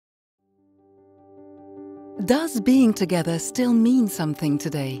Does being together still mean something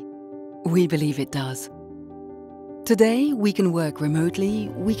today? We believe it does. Today, we can work remotely,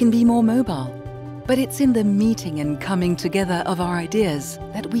 we can be more mobile, but it's in the meeting and coming together of our ideas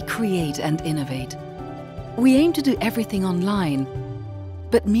that we create and innovate. We aim to do everything online,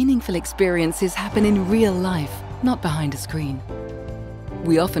 but meaningful experiences happen in real life, not behind a screen.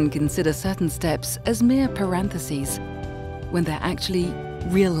 We often consider certain steps as mere parentheses, when they're actually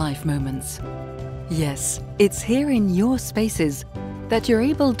real-life moments. Yes, it's here in your spaces that you're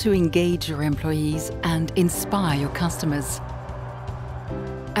able to engage your employees and inspire your customers.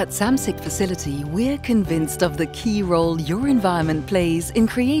 At Samsic facility, we're convinced of the key role your environment plays in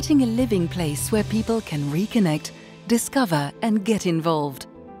creating a living place where people can reconnect, discover and get involved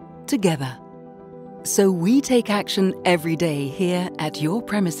together. So we take action every day here at your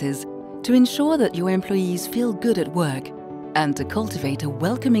premises to ensure that your employees feel good at work and to cultivate a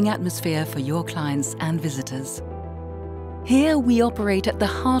welcoming atmosphere for your clients and visitors. Here we operate at the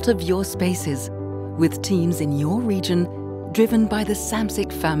heart of your spaces, with teams in your region driven by the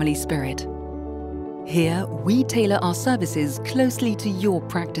Samsic family spirit. Here we tailor our services closely to your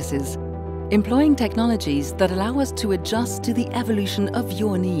practices, employing technologies that allow us to adjust to the evolution of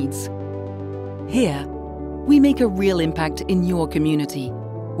your needs. Here, we make a real impact in your community,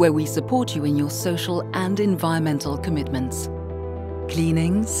 where we support you in your social and environmental commitments.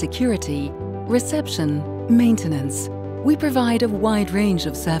 Cleaning, security, reception, maintenance. We provide a wide range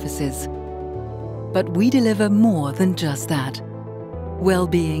of services. But we deliver more than just that.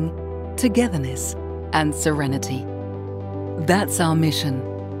 Well-being, togetherness, and serenity. That's our mission.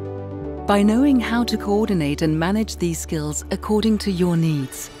 By knowing how to coordinate and manage these skills according to your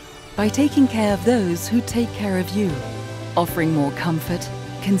needs, by taking care of those who take care of you, offering more comfort,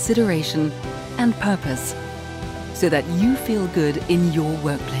 consideration, and purpose, so that you feel good in your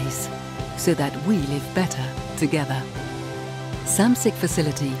workplace, so that we live better together. Samsic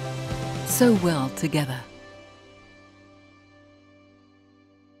facility, so well together.